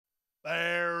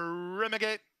They're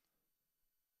Renegade.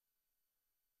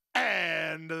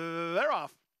 And they're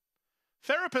off.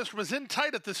 Therapist was in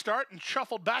tight at the start and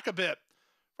shuffled back a bit.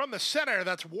 From the center,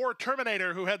 that's War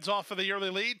Terminator, who heads off for the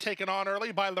early lead, taken on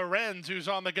early by Lorenz, who's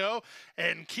on the go.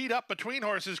 And keyed up between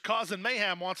horses, Causing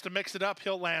Mayhem wants to mix it up.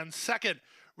 He'll land second.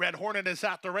 Red Hornet is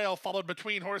at the rail, followed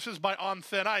between horses by On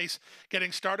Thin Ice.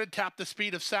 Getting started, Tap the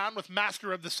Speed of Sound with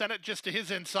Master of the Senate just to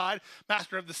his inside.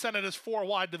 Master of the Senate is 4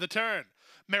 wide to the turn.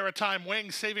 Maritime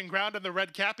Wings saving ground in the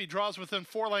red cap. He draws within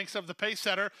 4 lengths of the pace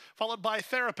setter, followed by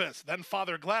Therapist, then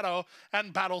Father Glado,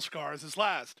 and Battle Scars is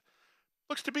last.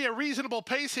 Looks to be a reasonable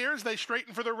pace here as they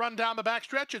straighten for the run down the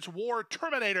backstretch. It's War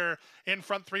Terminator in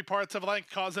front 3 parts of length,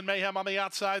 Causing Mayhem on the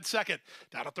outside second.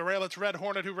 Down at the rail, it's Red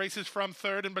Hornet who races from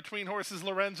third, and between horses,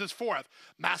 Lorenz is fourth.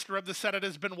 Master of the Senate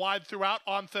has been wide throughout.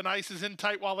 On Thin Ice is in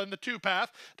tight while in the 2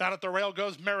 path. Down at the rail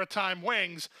goes Maritime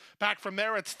Wings. Back from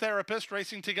there, it's Therapist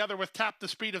racing together with Tap the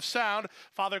Speed of Sound.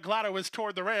 Father Glado is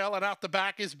toward the rail, and out the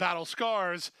back is Battle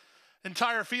Scars.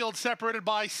 Entire field separated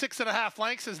by 6.5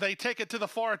 lengths as they take it to the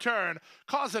far turn.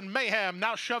 Causing Mayhem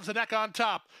now shoves a neck on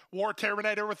top. War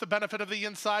Terminator with the benefit of the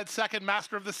inside second.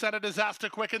 Master of the Senate is asked to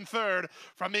quicken third.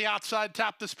 From the outside,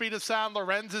 Tap the Speed of Sound.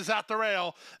 Lorenz is at the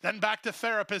rail. Then back to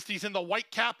Therapist. He's in the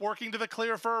white cap working to the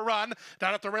clear for a run.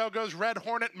 Down at the rail goes Red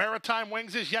Hornet. Maritime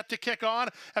Wings is yet to kick on,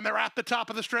 and they're at the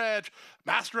top of the stretch.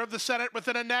 Master of the Senate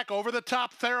within a neck. Over the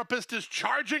top, Therapist is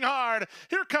charging hard.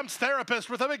 Here comes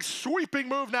Therapist with a big sweeping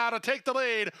move now to take the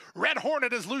lead. Red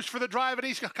Hornet is loose for the drive, and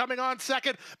he's coming on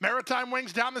second. Maritime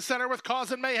Wings down the center with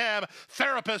Causing Mayhem.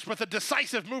 Therapist with a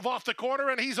decisive move off the corner,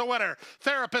 and he's a winner.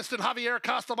 Therapist and Javier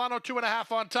Castellano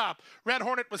 2.5 on top. Red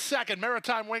Hornet was second.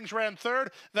 Maritime Wings ran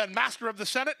third. Then Master of the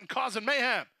Senate and Causing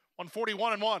Mayhem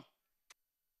 141-1.